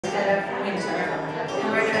of winter. And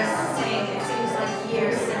we're going to sing It Seems Like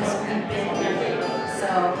Years Since We've Been Here. So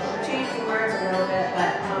change the words a little bit,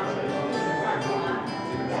 but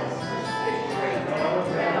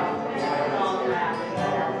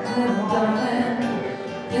little darling,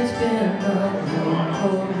 it's been a long,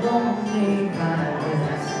 cold, lonely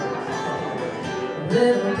virus.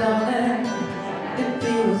 Little darling, it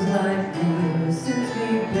feels like years since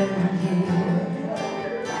we've been here.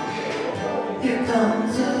 Here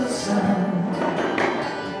comes the sun,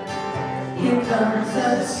 here comes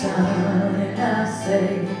the sun, and I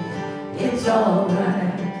say it's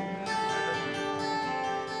alright.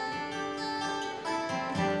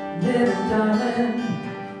 Little darling,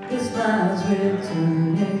 the smiles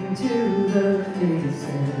returning to the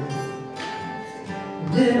faces.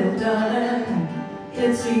 Little darling,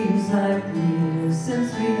 it seems like years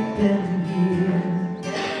since we've been here.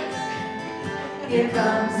 Here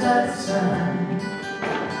comes the sun,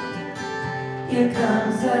 here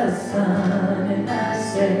comes the sun, and I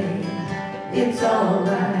say it's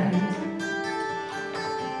alright.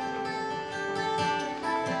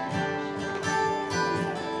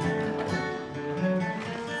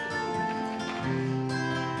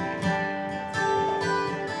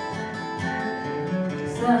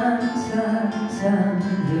 Sun, sun, sun,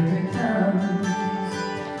 here it comes.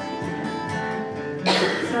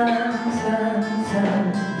 Sun, sun, sun,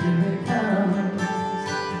 here it comes.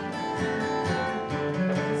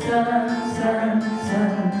 Sun, sun,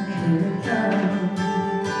 sun, here it comes.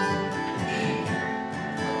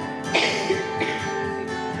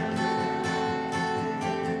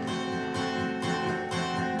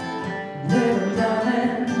 Little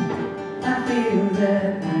darling, I feel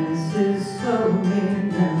that this is slowly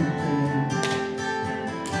melting.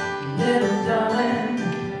 Little darling,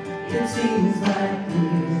 it seems like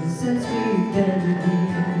years since we've been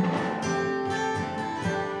here.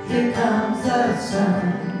 Here comes the sun,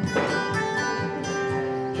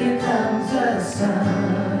 here comes the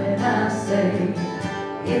sun, and I say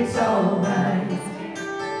it's alright.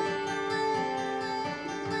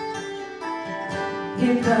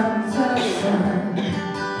 Here comes the sun,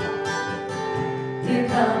 here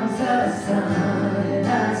comes the sun, and I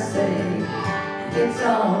say it's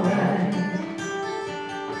alright.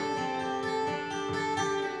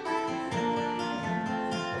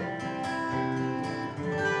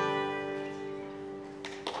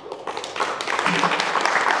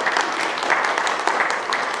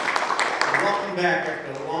 Welcome back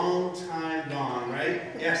after a long time gone, right?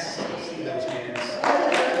 Yes, I see those hands.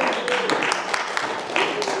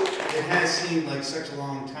 It has seemed like such a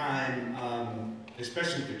long time,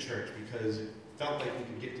 especially for church, because it felt like we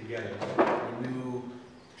could get together. We knew,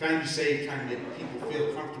 trying to be safe, trying to make people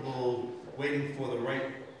feel comfortable, waiting for the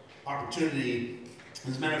right opportunity.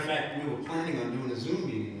 As a matter of fact, we were planning on doing a Zoom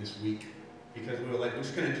meeting this week, because we were like, we're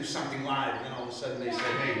just going to do something live. And then all of a sudden they said,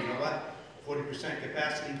 hey, you know what? 40%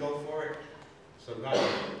 capacity, go for it. So God,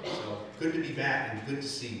 so good to be back and good to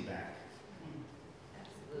see you back.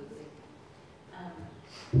 absolutely.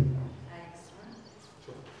 Excellent.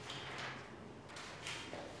 Sure.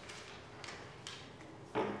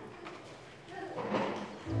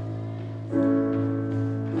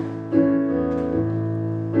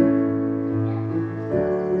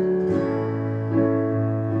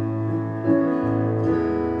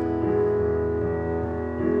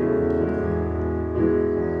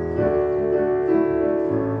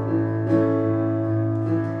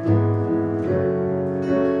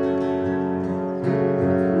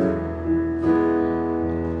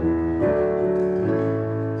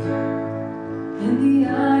 In the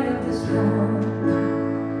eye of the storm,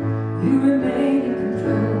 you remain in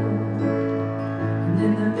control. And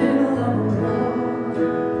in the middle of a war,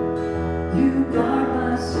 you guard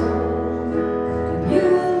my soul. And you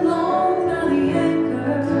alone are the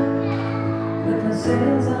anchor when my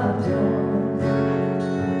sails are torn.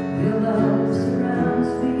 Your love surrounds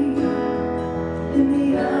me in the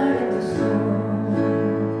eye of the storm.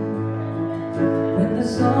 When the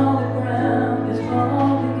solid ground is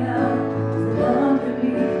falling out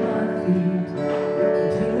underneath my feet,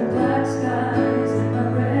 between the black skies and my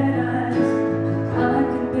red eyes, I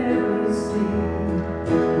can barely see.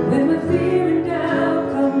 When my fear and doubt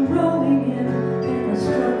come rolling in, and I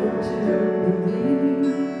struggle to believe,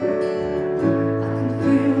 I can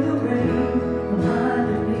feel the rain behind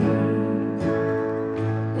me.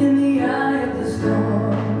 In the eye of the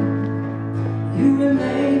storm, you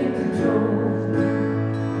remain in control,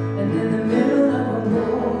 and in the middle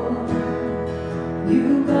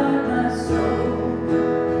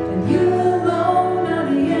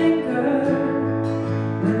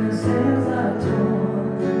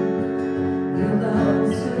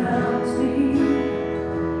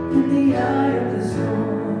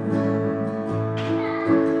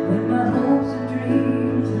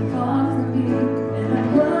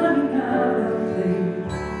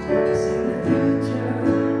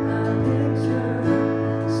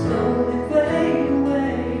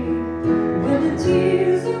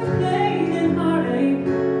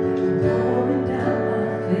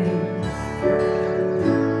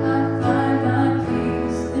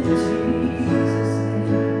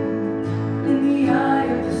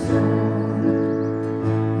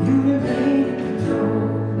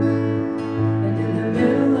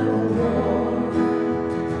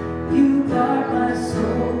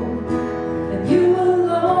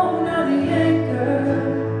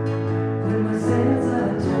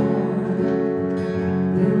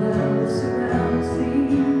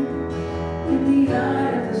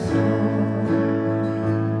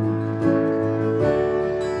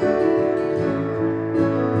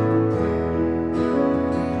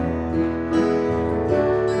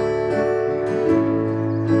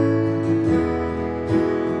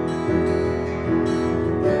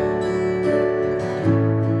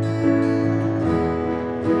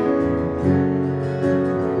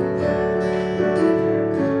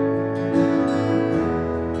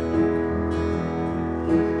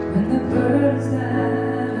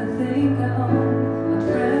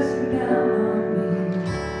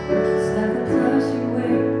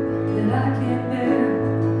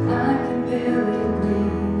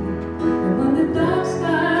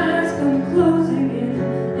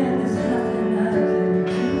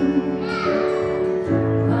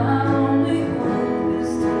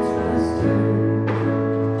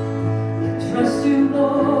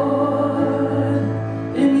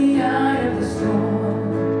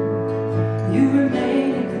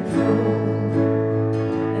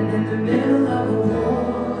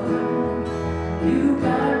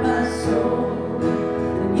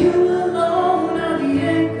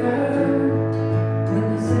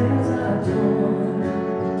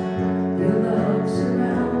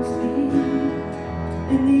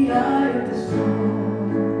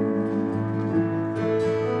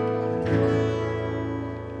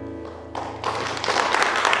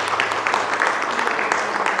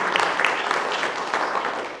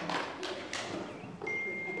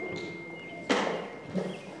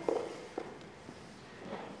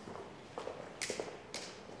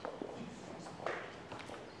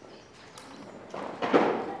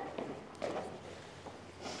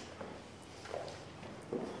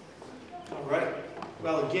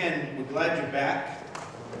again, we're glad you're back.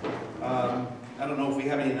 I don't know if we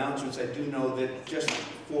have any announcements. I do know that just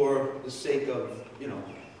for the sake of,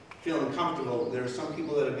 feeling comfortable, there are some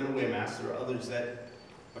people that are going to wear masks. There are others that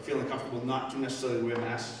are feeling comfortable not to necessarily wear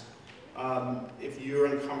masks. If you're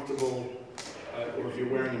uncomfortable, or if you're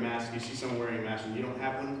wearing a mask, you see someone wearing a mask and you don't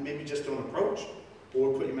have one, maybe just don't approach,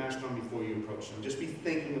 or put your mask on before you approach them. Just be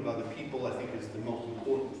thinking of other people, I think, is the most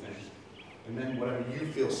important thing. And then whatever you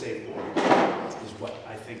feel safe for is what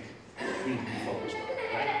I think we need to be focused on,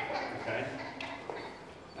 right? Okay?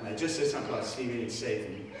 And I just said something about being safe,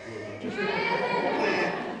 and you were just,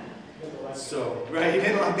 so, right, you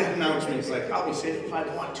didn't like that announcement. It's like, I'll be safe if I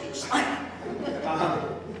want to.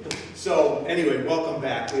 So, anyway, welcome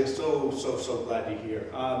back. We're so glad you're here.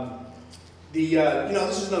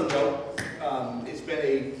 This is no joke. It's been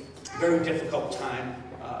a very difficult time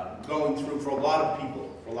going through for a lot of people,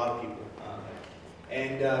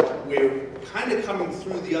 and we're kind of coming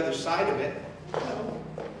through the other side of it,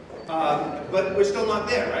 but we're still not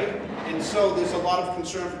there, right? And so there's a lot of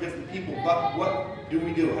concern for different people, but what do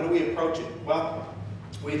we do? How do we approach it? Well,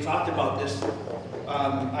 we talked about this,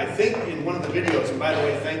 I think, in one of the videos, and by the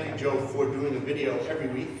way, thank you, Joe, for doing a video every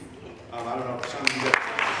week. I don't know if some of you guys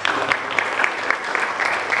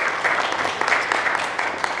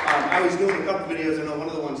I was doing a couple videos. I know one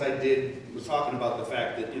of the ones I did was talking about the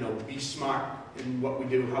fact that, be smart in what we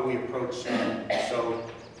do, how we approach. So,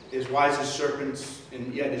 as wise as serpents,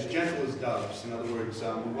 and yet as gentle as doves. In other words,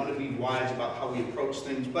 we want to be wise about how we approach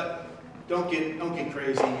things, but don't get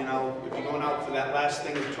crazy. If you're going out for that last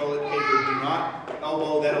thing of toilet paper, do not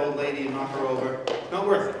elbow that old lady and knock her over. It's not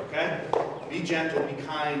worth it, okay? Be gentle, be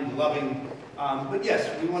kind, loving. But yes,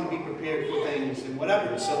 we want to be prepared for things and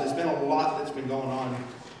whatever. So there's been a lot that's been going on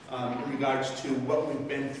in regards to what we've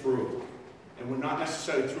been through. And we're not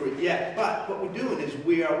necessarily through it yet. But what we're doing is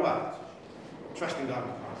we are what? Trusting God in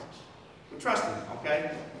the process. We're trusting Him,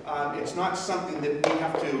 okay? It's not something that we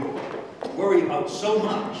have to worry about so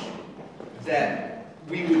much that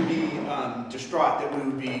we would be distraught, that we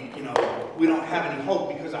would be, we don't have any hope,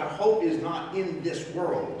 because our hope is not in this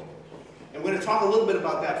world. And we're going to talk a little bit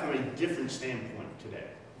about that from a different standpoint today,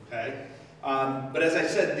 okay? But as I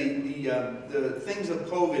said, the things of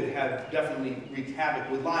COVID have definitely wreaked havoc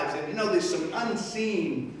with lives. And there's some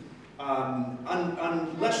unseen,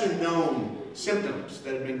 lesser known symptoms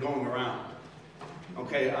that have been going around.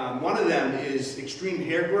 Okay, one of them is extreme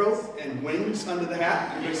hair growth and wings under the hat.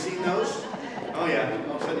 Have you guys seen those? Oh yeah,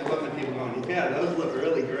 all of a sudden you're looking at people going, yeah, those look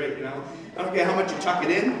really great, I don't care how much you tuck it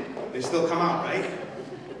in, they still come out, right?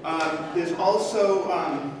 There's also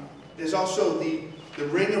the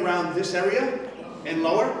ring around this area and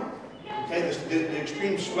lower. Okay, the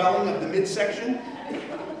extreme swelling of the midsection.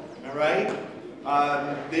 All right.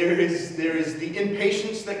 There is the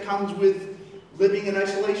impatience that comes with living in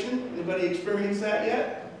isolation. Anybody experienced that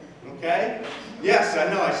yet? Okay. Yes, I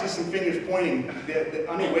know. I see some fingers pointing. They're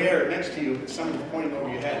unaware next to you, but someone's pointing over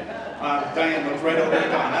your head. Diane looks right over at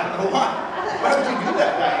Diane. I don't know why. Why would you do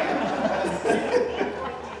that,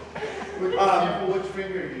 Diane? Which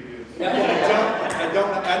finger do you use? I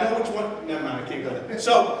know which one. Never mind, I can't go there.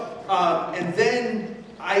 So, and then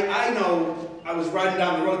I know I was riding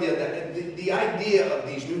down the road the other day. The idea of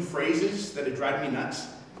these new phrases that are driving me nuts.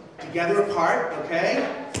 Together apart, okay?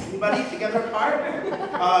 Anybody together apart?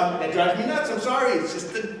 That drives me nuts. I'm sorry. It's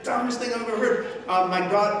just the dumbest thing I've ever heard. My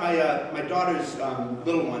daughter's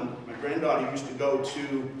little one, my granddaughter, used to go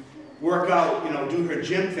to work out, do her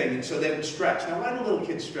gym thing, and so they would stretch. Now, why do little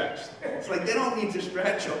kids stretch? It's like they don't need to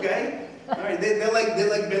stretch, okay? All right, they're like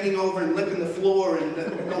bending over and licking the floor, and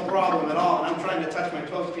no problem at all. And I'm trying to touch my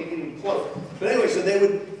toes, can't get even close. But anyway, so they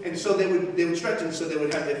would stretch, and so they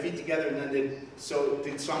would have their feet together, and then so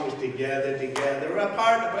the song was together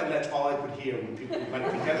apart, and that's all I could hear when people went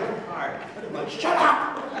together apart. I'm like, shut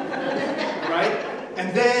up, right?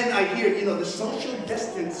 And then I hear, the social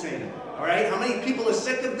distancing. All right, how many people are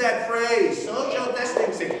sick of that phrase, social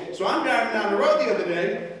distancing? So I'm driving down the road the other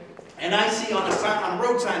day, and I see on a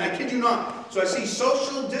road sign, I kid you not, so I see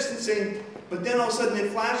social distancing, but then all of a sudden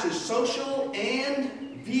it flashes social and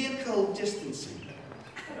vehicle distancing.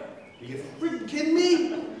 Are you freaking kidding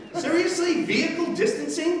me? Seriously, vehicle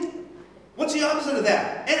distancing? What's the opposite of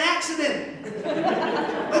that? An accident.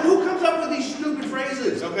 Like, who comes up with these stupid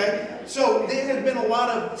phrases, okay? So there have been a lot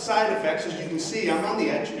of side effects, as you can see. I'm on the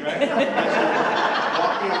edge, right?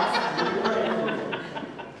 Walk me off.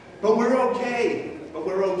 But we're okay.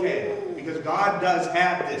 Because God does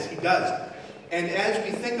have this. He does. And as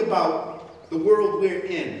we think about the world we're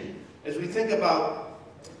in, as we think about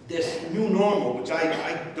this new normal, which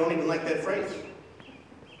I don't even like that phrase,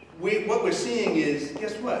 what we're seeing is,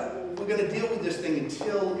 guess what? we're going to deal with this thing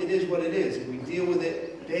until it is what it is. And we deal with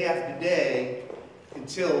it day after day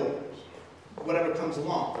until whatever comes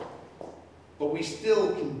along. But we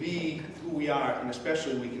still can be who we are, and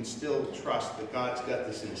especially we can still trust that God's got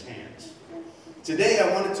this in his hands. Today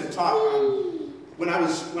I wanted to talk, when I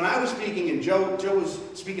was speaking, and Joe was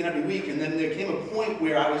speaking every week, and then there came a point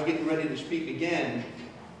where I was getting ready to speak again,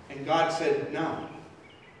 and God said, no.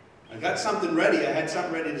 I got something ready, I had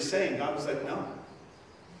something ready to say, and God was like, no.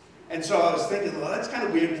 And so I was thinking, well, that's kind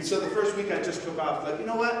of weird. And so the first week I just took off, like, you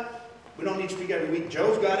know what? We don't need to speak every week.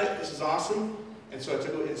 Joe's got it, this is awesome. And so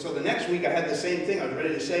the next week I had the same thing I was ready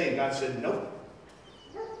to say, and God said, nope.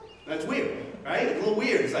 That's weird, right? It's a little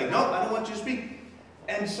weird. It's like, nope, I don't want you to speak.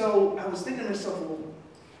 And so I was thinking to myself, well,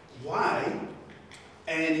 why?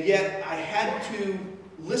 And yet I had to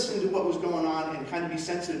listen to what was going on and kind of be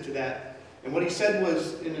sensitive to that. And what he said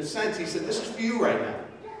was, in a sense, he said, this is for you right now.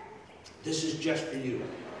 This is just for you.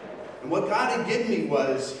 And what God had given me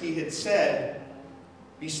was, he had said,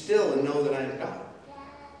 be still and know that I am God.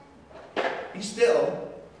 Be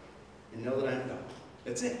still and know that I am God.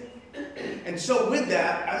 That's it. And so with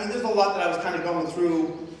that, I mean, there's a lot that I was kind of going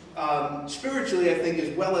through spiritually, I think,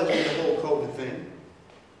 as well as with the whole COVID thing.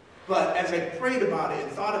 But as I prayed about it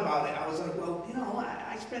and thought about it, I was like, well, you know,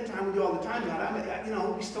 I spend time with you all the time, God. You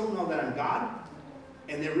know, we still know that I'm God.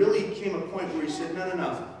 And there really came a point where he said,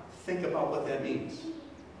 no. Think about what that means.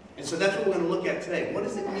 And so that's what we're going to look at today. What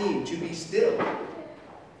does it mean to be still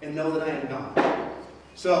and know that I am God?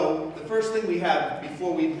 So the first thing we have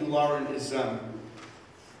before we do Lauren is Psalms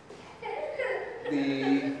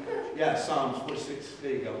 46.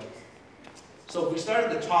 There you go. So if we start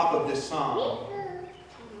at the top of this psalm,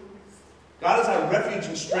 God is our refuge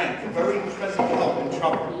and strength, a very present help in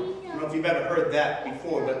trouble. I don't know if you've ever heard that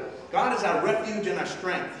before, but God is our refuge and our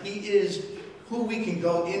strength. He is who we can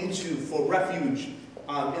go into for refuge.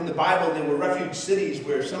 In the Bible, there were refuge cities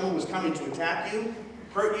where if someone was coming to attack you,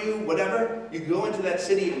 hurt you, whatever, you go into that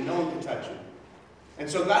city and no one can touch you. And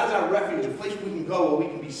so God is our refuge, a place we can go where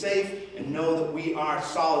we can be safe and know that we are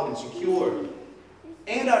solid and secure.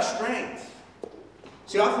 And our strength.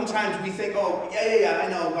 See, oftentimes we think, oh, yeah, I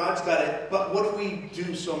know, God's got it, but what do we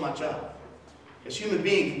do so much of? As human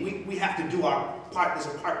beings, we have to do our part.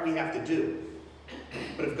 There's a part we have to do.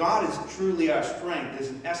 But if God is truly our strength, there's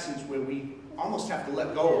an essence where we almost have to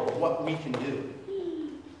let go of what we can do.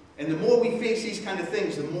 And the more we face these kind of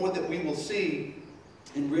things, the more that we will see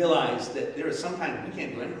and realize that there is sometimes we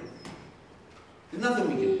can't do anything. There's nothing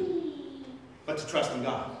we can do but to trust in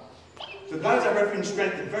God. So God is our refuge and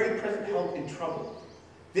strength, a very present help in trouble.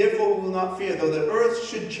 Therefore we will not fear, though the earth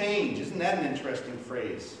should change. Isn't that an interesting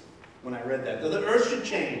phrase when I read that? Though the earth should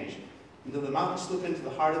change, and though the mountains slip into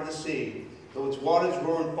the heart of the sea, though its waters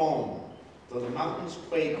roar and foam, though the mountains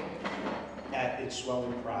quake at its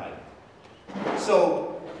swelling pride.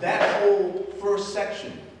 So that whole first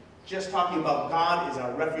section, just talking about God is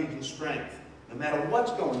our refuge and strength, no matter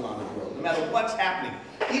what's going on in the world, no matter what's happening,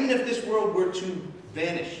 even if this world were to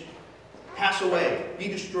vanish, pass away, be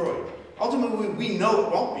destroyed. Ultimately, we know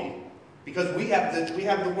it won't be, because we have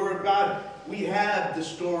the Word of God, we have the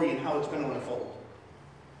story and how it's going to unfold.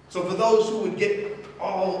 So for those who would get,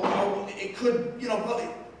 it could,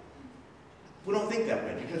 we don't think that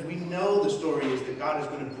way, because we know the story is that God is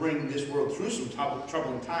going to bring this world through some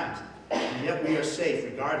troubling times, and yet we are safe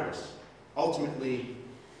regardless. Ultimately,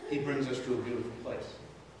 he brings us to a beautiful place.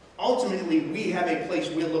 Ultimately, we have a place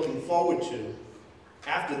we're looking forward to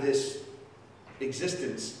after this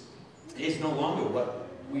existence is no longer what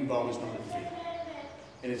we've always known it to be.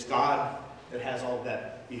 And it's God that has all of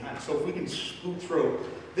that behind. So if we can scoot through,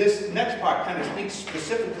 this next part kind of speaks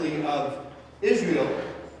specifically of Israel.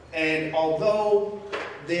 And although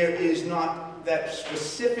there is not that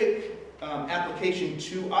specific application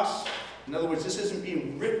to us, in other words, this isn't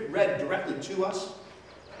being read directly to us,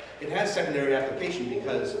 it has secondary application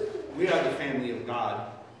because we are the family of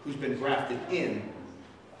God who's been grafted in,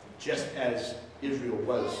 just as Israel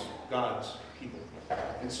was God's people.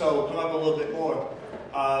 And so, come up a little bit more.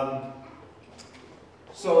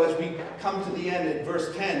 So as we come to the end at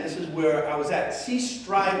verse 10, this is where I was at. Cease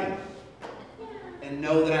striving and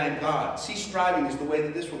know that I am God. Cease striving is the way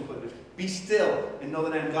that this one put it. Be still and know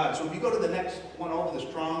that I am God. So if you go to the next one over, the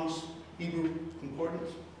Strong's Hebrew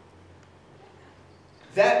Concordance,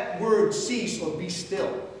 that word cease or be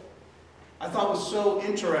still, I thought was so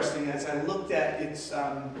interesting as I looked at its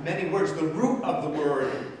many words. The root of the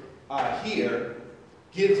word here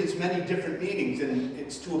gives its many different meanings, and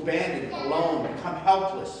it's to abandon, alone, become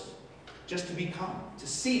helpless, just to become, to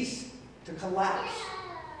cease, to collapse.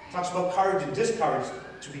 It talks about courage and discourage,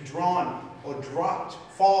 to be drawn or dropped,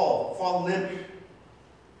 fall limp,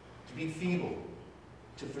 to be feeble,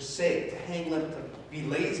 to forsake, to hang limp, to be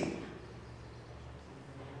lazy,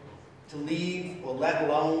 to leave or let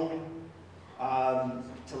alone,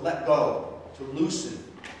 to let go, to loosen,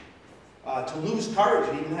 to lose courage.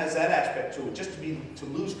 It even has that aspect to it. Just to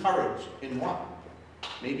lose courage in what?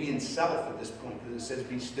 Maybe in self at this point, because it says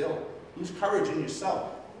be still. Lose courage in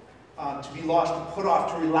yourself. To be lost, to put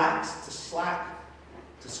off, to relax, to slack,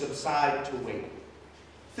 to subside, to wait.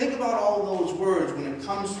 Think about all those words when it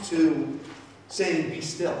comes to saying be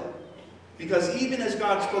still. Because even as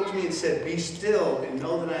God spoke to me and said, be still and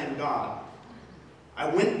know that I am God, I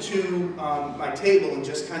went to my table and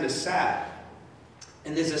just kind of sat.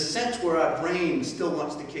 And there's a sense where our brain still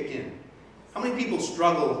wants to kick in. How many people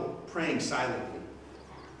struggle praying silently?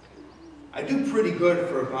 I do pretty good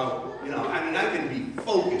for about, I can be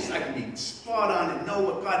focused, I can be spot on and know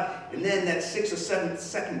what God, and then that 6th or 7th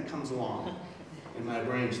second comes along, and my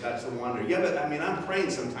brain starts to wander. Yeah, but I'm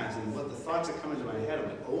praying sometimes, and what the thoughts that come into my head, I'm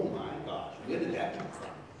like, oh my gosh, where did that come from?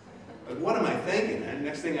 Like, what am I thinking? And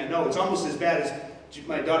next thing I know, it's almost as bad as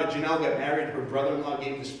my daughter Janelle got married, her brother-in-law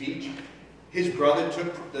gave the speech. His brother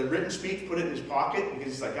took the written speech, put it in his pocket,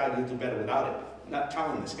 because he's like, God, you'll do better without it. I'm not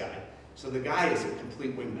telling this guy. So the guy is a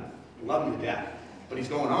complete wingnut. Love him to death. But he's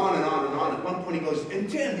going on and on and on. At one point he goes, and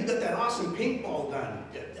Tim, you got that awesome paintball gun.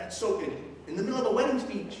 That's so good. In the middle of a wedding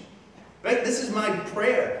speech. Right? This is my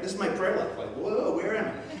prayer. This is my prayer life. Like, whoa, where am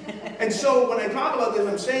I? And so when I talk about this,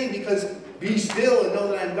 I'm saying because be still and know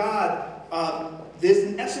that I'm God. There's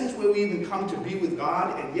an essence where we even come to be with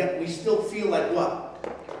God, and yet we still feel like what?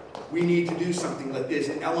 We need to do something. Like there's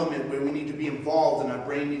an element where we need to be involved and our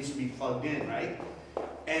brain needs to be plugged in, right?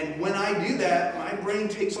 And when I do that, my brain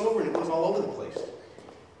takes over and it goes all over the place.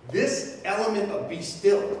 This element of be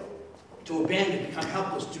still, to abandon, become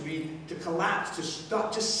helpless, to collapse, to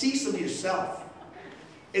stop, to cease of yourself.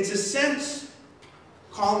 It's a sense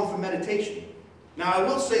calling for meditation. Now I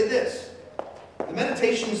will say this. The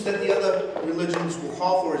meditations that the other religions will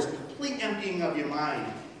call for is a complete emptying of your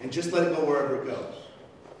mind and just let it go wherever it goes.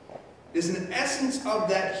 There's an essence of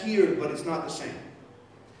that here, but it's not the same.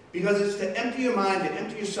 Because it's to empty your mind, to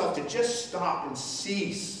empty yourself, to just stop and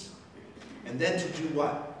cease. And then to do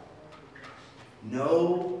what?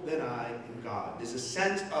 Know that I am God. There's a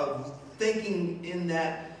sense of thinking in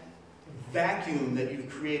that vacuum that you've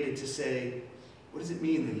created to say, what does it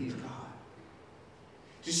mean that He's God?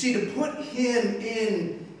 You see, to put Him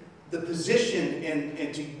in the position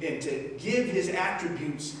and to give His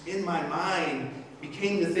attributes in my mind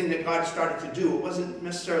became the thing that God started to do. It wasn't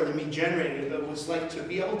necessarily me generating it, but it was like to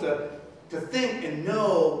be able to think and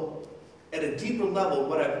know at a deeper level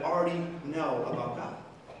what I already know about God.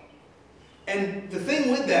 And the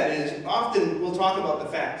thing with that is, often we'll talk about the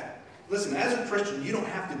fact, listen, as a Christian, you don't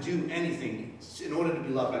have to do anything in order to be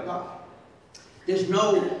loved by God. There's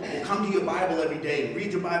no, come to your Bible every day and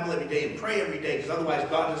read your Bible every day and pray every day, because otherwise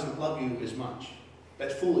God doesn't love you as much.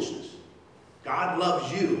 That's foolishness. God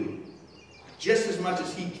loves you just as much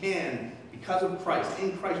as He can because of Christ.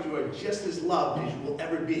 In Christ you are just as loved as you will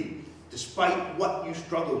ever be, despite what you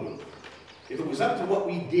struggle with. If it was up to what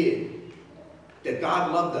we did, that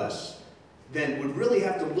God loved us, then we'd really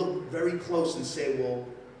have to look very close and say, well,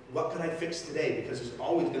 what could I fix today? Because there's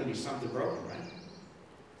always going to be something broken, right?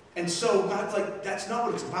 And so God's like, that's not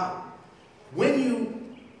what it's about. When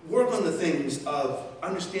you work on the things of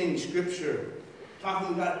understanding Scripture,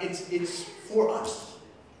 talking about it's for us.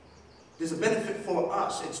 There's a benefit for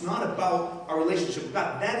us. It's not about our relationship with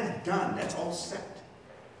God. That is done. That's all set.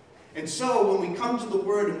 And so when we come to the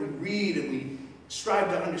Word and we read and we strive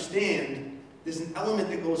to understand, there's an element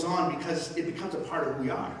that goes on because it becomes a part of who we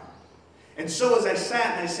are. And so as I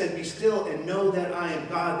sat and I said, be still and know that I am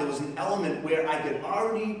God, there was an element where I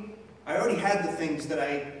already had the things that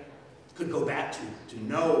I could go back to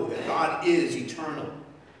know that God is eternal.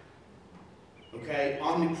 Okay?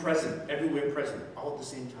 Omnipresent, everywhere present, all at the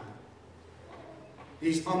same time.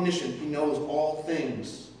 He's omniscient. He knows all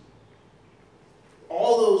things.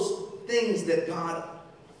 All those things that God,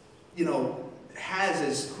 has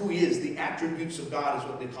as who He is. The attributes of God is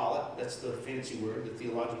what they call it. That's the fancy word, the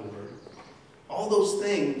theological word. All those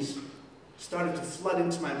things started to flood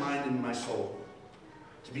into my mind and my soul.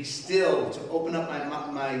 To be still, to open up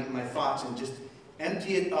my thoughts and just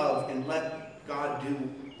empty it of and let God do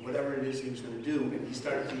whatever it is He was going to do. And He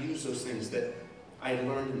started to use those things that I had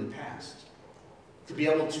learned in the past. To be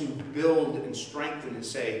able to build and strengthen and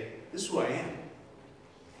say, this is who I am.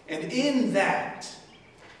 And in that,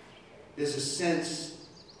 there's a sense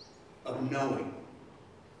of knowing.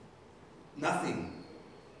 Nothing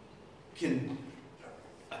can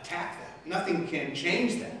attack that. Nothing can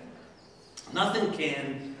change that. Nothing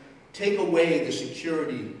can take away the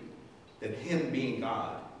security that him being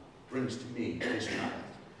God brings to me, his child.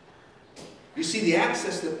 You see, the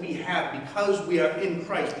access that we have because we are in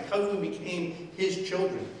Christ, because we became his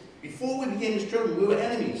children. Before we became his children, we were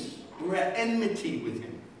enemies. We were at enmity with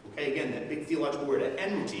him. Okay, again, that big theological word, at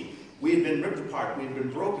enmity. We had been ripped apart. We had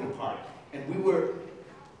been broken apart. And we were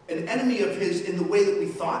an enemy of his in the way that we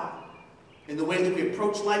thought, in the way that we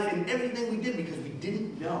approached life, in everything we did because we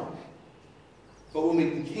didn't know. But when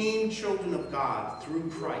we became children of God through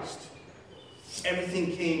Christ,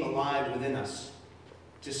 everything came alive within us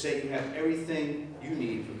to say you have everything you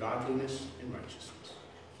need for godliness and righteousness.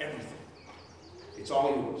 Everything. It's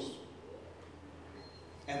all yours.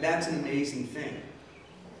 And that's an amazing thing.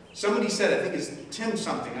 Somebody said, I think it's Tim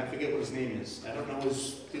something, I forget what his name is. I don't know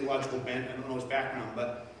his theological bent, I don't know his background,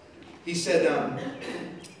 but he said,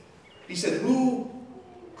 who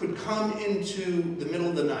could come into the middle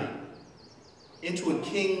of the night, into a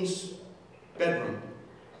king's bedroom,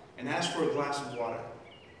 and ask for a glass of water?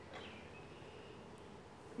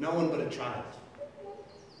 No one but a child.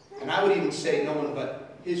 And I would even say no one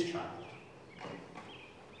but his child.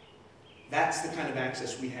 That's the kind of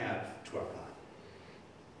access we have to our God.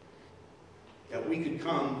 That we could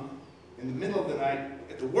come in the middle of the night,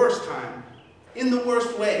 at the worst time, in the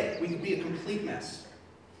worst way. We could be a complete mess.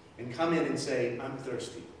 And come in and say, I'm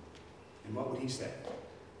thirsty. And what would he say?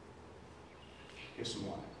 Here's some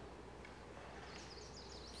water.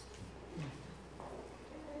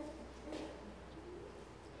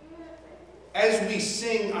 As we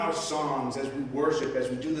sing our songs, as we worship, as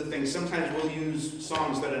we do the things, sometimes we'll use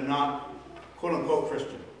songs that are not quote-unquote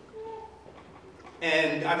Christian.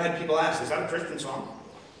 And I've had people ask, is that a Christian song?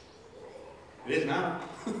 It is now.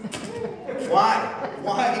 Why?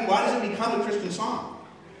 Why does it become a Christian song?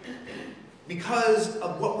 Because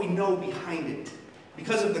of what we know behind it.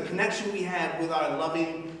 Because of the connection we have with our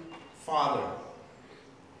loving Father.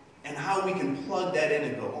 And how we can plug that in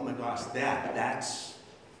and go, oh my gosh,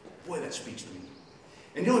 boy, that speaks to me.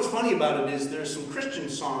 And you know what's funny about it is there's some Christian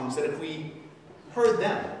songs that if we heard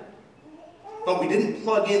them, but we didn't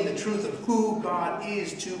plug in the truth of who God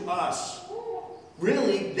is to us,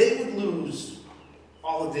 really, they would lose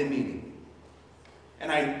all of their meaning.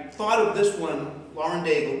 And I thought of this one, Lauren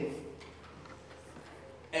Daigle,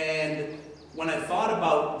 and when I thought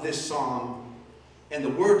about this song and the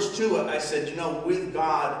words to it, I said, you know, with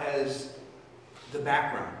God as the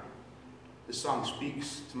background, this song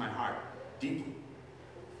speaks to my heart deeply.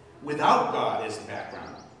 Without God as the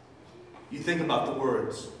background, you think about the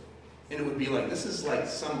words, and it would be like, this is like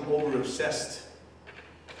some over-obsessed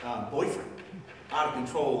boyfriend, out of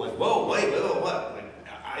control, like, whoa, wait, what?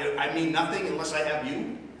 Like, I mean nothing unless I have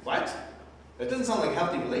you? What? That doesn't sound like a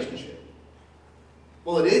healthy relationship.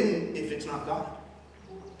 Well, it isn't if it's not God.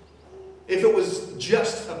 If it was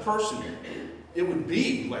just a person, it would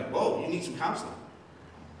be like, whoa, you need some counseling.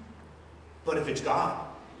 But if it's God,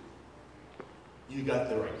 you got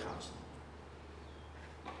the right counseling.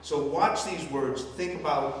 So watch these words. Think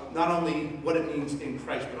about not only what it means in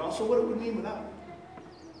Christ, but also what it would mean without.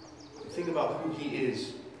 Think about who he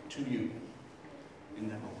is to you in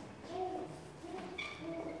that moment.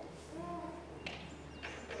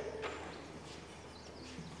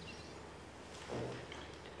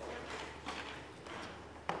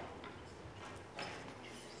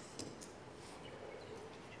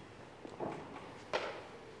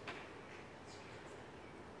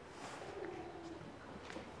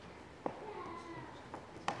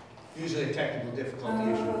 Usually a technical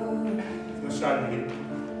difficulty issue. I'm going to start again.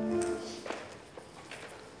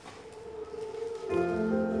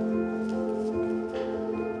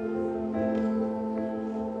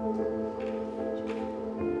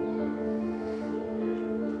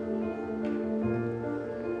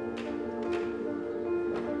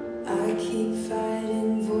 I keep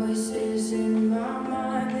fighting voices in my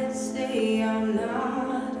mind that say I'm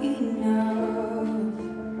not enough.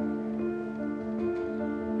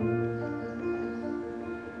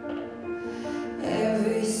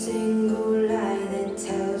 Every single lie that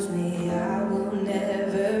tells me I will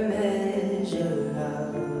never measure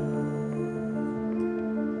up.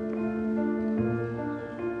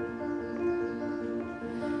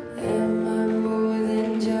 Am I more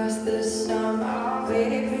than just the sum of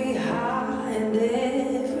every high and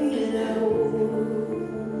every low?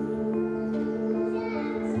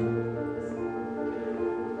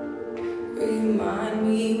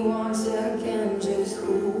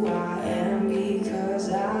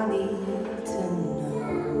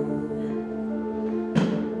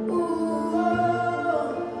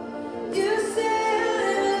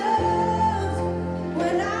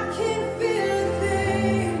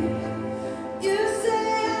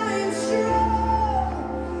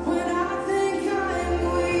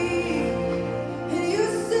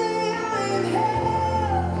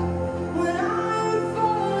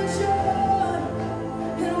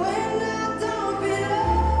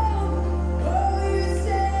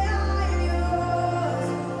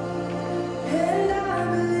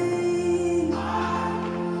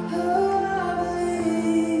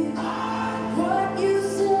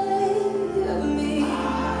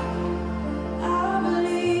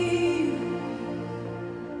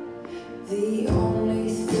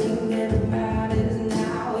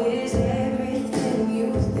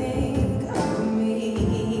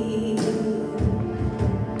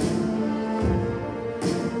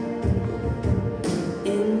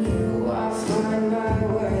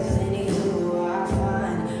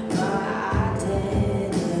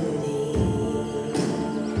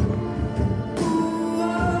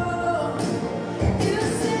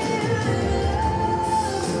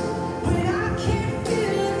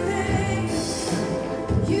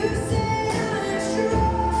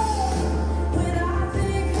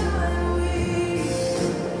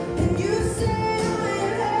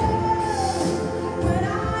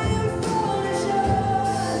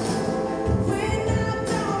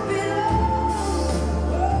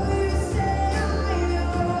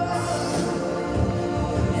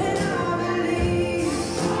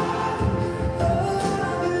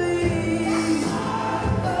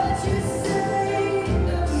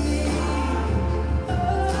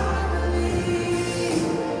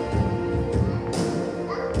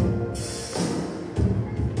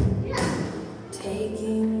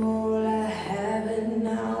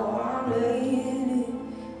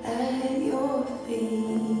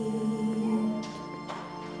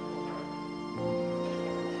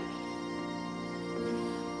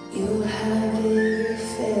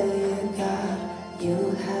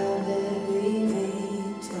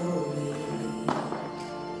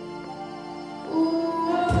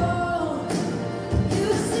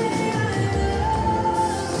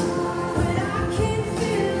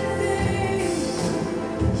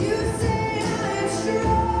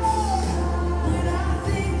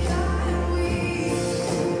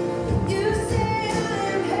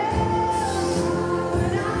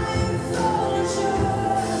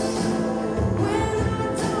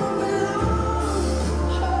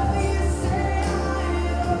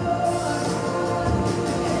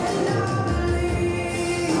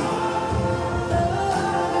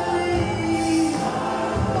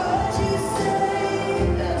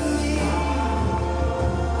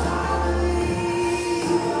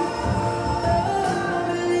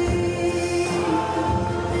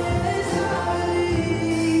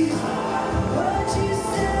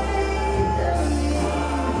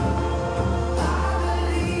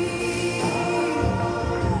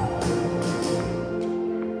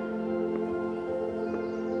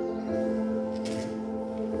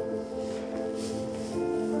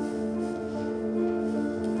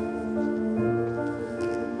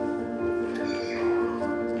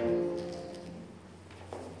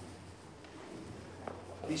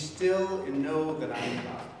 still and know that I am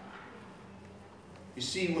God. You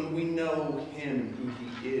see, when we know him, who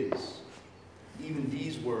he is, even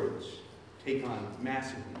these words take on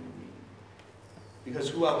massive meaning. Because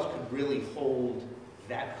who else could really hold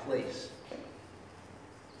that place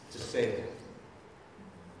to say that?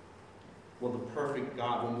 Well, the perfect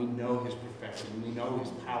God, when we know his perfection, when we know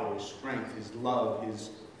his power, his strength, his love,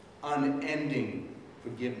 his unending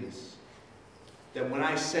forgiveness. That when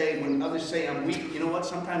others say I'm weak, you know what?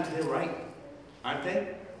 Sometimes they're right, aren't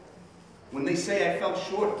they? When they say I fell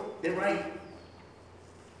short, they're right.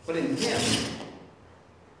 But in him,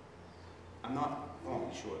 I'm not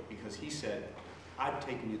falling short, because he said, I've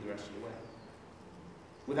taken you the rest of the way.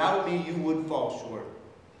 Without me, you would fall short,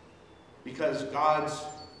 because God's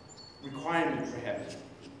requirement for heaven,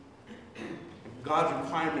 God's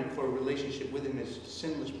requirement for a relationship with him is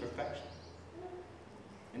sinless perfection.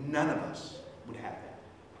 And none of us would have that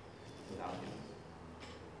without him.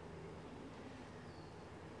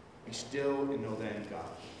 Be still and know that I am God.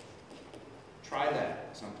 Try that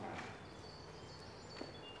sometime.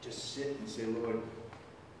 Just sit and say, Lord,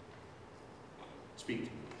 speak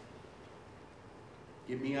to me.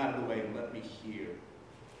 Get me out of the way and let me hear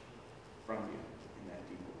from you in that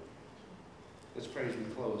deep way. Let's pray as we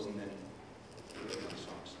close, and then we'll do the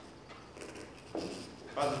songs.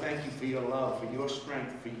 Father, thank you for your love, for your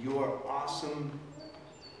strength, for your awesome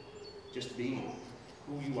just being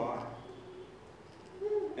who you are.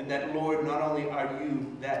 And that, Lord, not only are you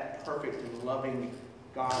that perfect and loving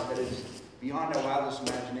God that is beyond our wildest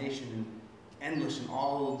imagination and endless in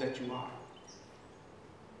all that you are,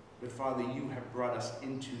 but Father, you have brought us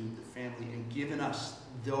into the family and given us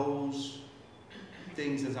those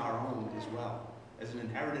things as our own as well, as an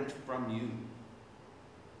inheritance from you.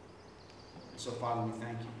 And so, Father, we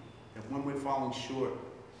thank you that when we're falling short,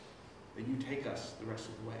 that you take us the rest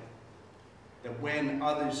of the way. That when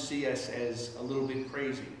others see us as a little bit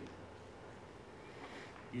crazy,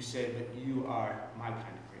 you say that you are my kind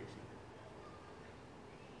of crazy.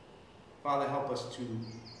 Father, help us to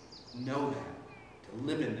know that, to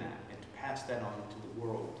live in that, and to pass that on to the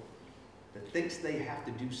world that thinks they have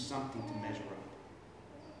to do something to measure up,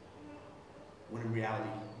 when in reality,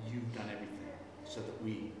 you've done everything so that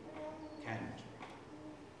we can measure up.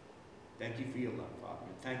 Thank you for your love, Father.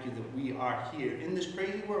 And thank you that we are here in this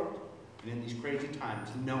crazy world and in these crazy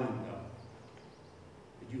times, knowing, though,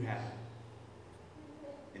 that you have it.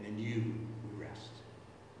 And in you we rest.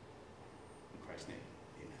 In Christ's name,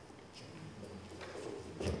 amen.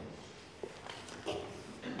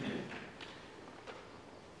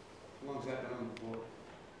 How long's that been on the floor?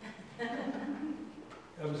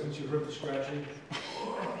 Ever since you heard the scratching?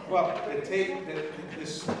 Well, the tape,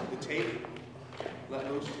 the tape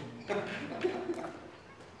let loose.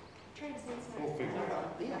 We'll figure it out.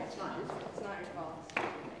 Yeah, it's not your fault.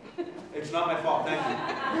 It's not my fault, thank you.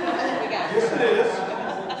 Yes, it is.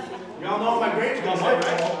 Y'all know my grave's gonna say,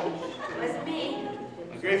 right? It wasn't me.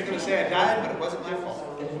 My grave's gonna say I died, but it wasn't my fault.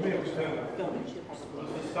 For me, it was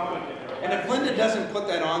the stomach. And if Linda doesn't put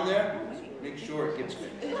that on there, make sure it gets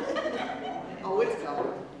fixed. Oh, it's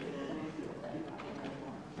going.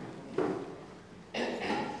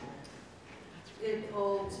 It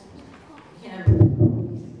holds him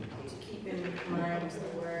to keep in mind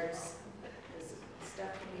the words. Because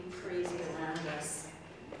stuff can be crazy around us,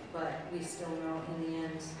 but we still know in the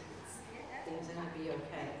end things are going to be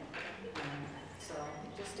okay. So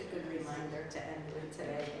just a good reminder to end with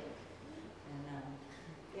today. And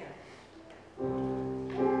yeah.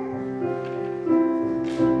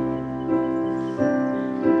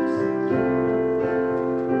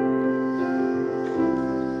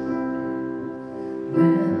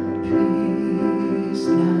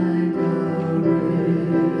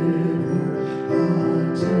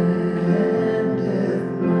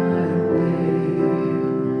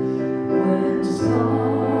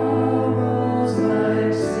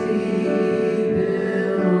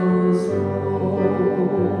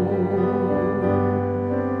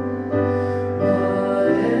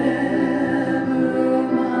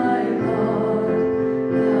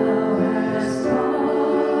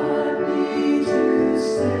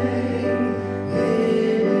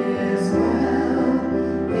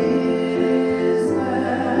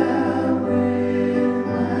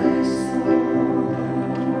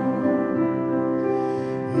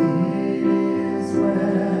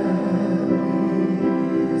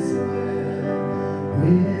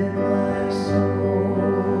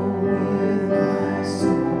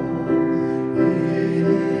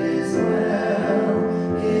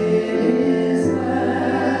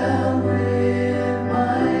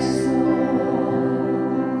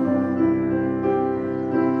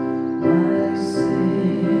 My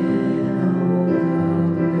sin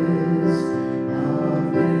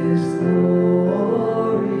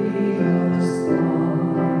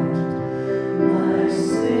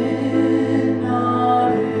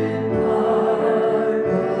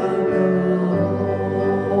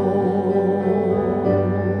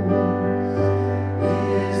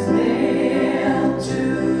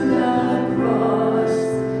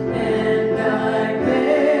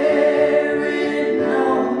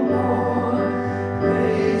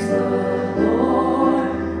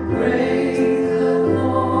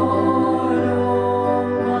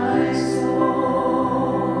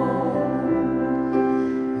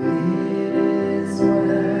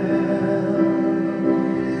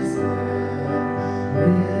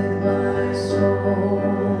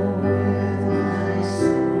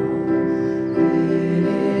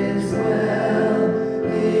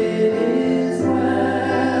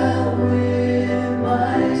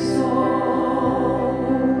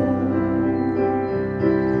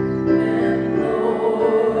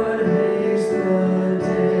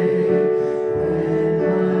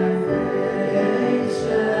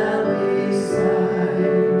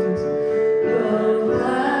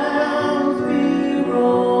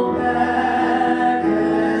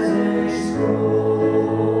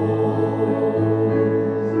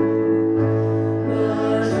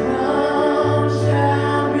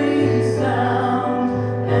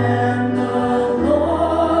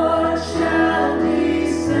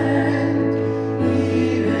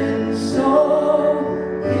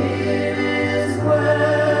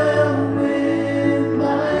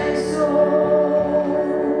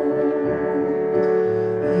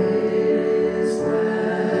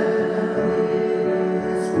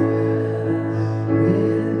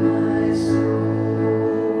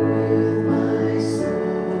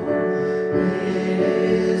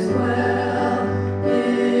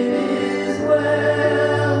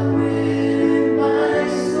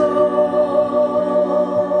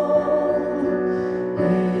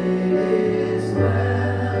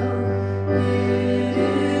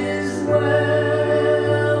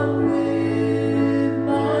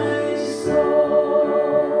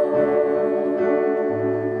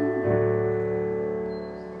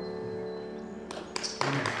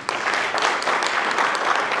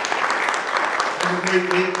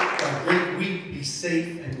a great week. Be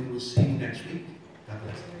safe, and we will see you next week. God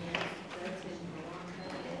bless.